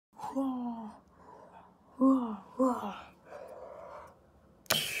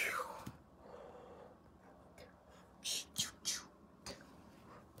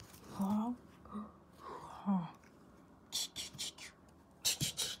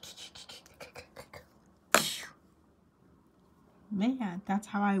Man, that's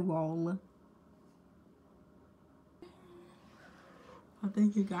how I roll. Well,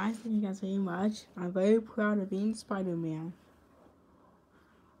 thank you guys. Thank you guys very much. I'm very proud of being Spider-Man.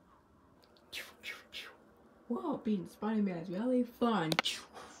 Whoa, being Spider-Man is really fun.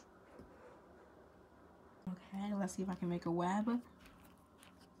 Okay, let's see if I can make a web.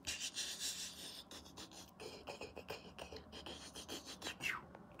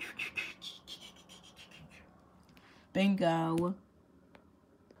 Bingo.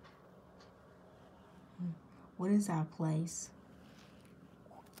 What is that place?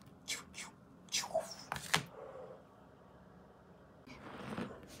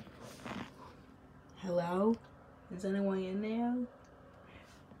 Hello? Is anyone in there?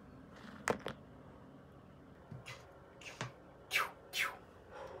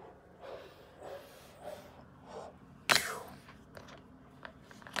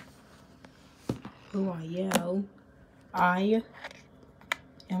 Who are you? I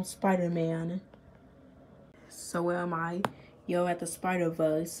am Spider-Man. So where am I? You're at the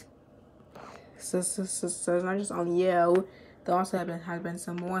Spider-Verse. So it's not just on you. There also has been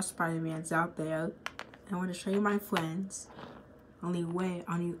some more Spider-Mans out there. I want to show you my friends. Only more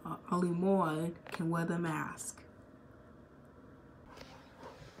can wear the mask.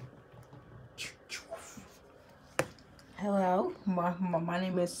 Hello, my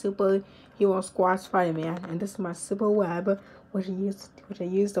name is Superhero Squad Spider-Man, and this is my super web, which I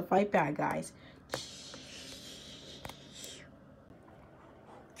use to fight bad guys.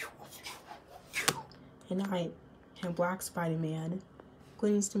 And I am Black Spider-Man.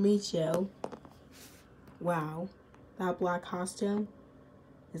 Pleased to meet you. Wow, that black costume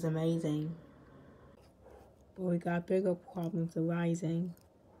is amazing. But we got bigger problems arising.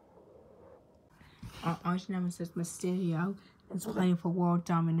 Our arch nemesis Mysterio is playing for world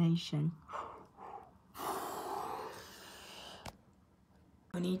domination.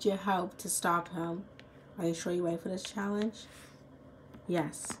 I need your help to stop him. Are you sure you're ready for this challenge?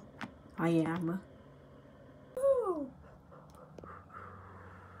 Yes, I am. Woo!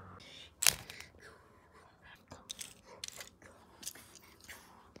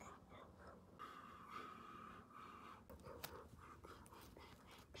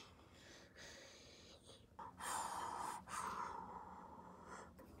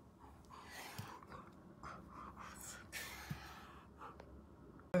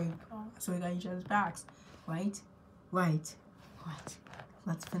 So we got each other's backs, right? Right. Right.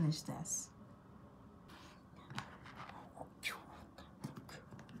 Let's finish this.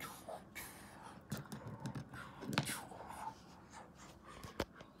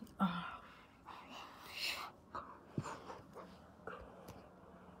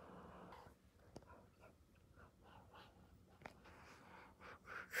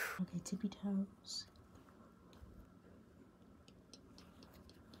 Okay, tippy toes.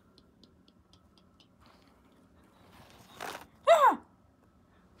 Ah!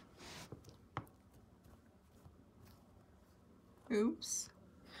 Oops.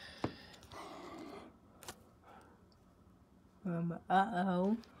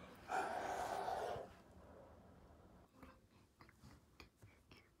 Uh-oh.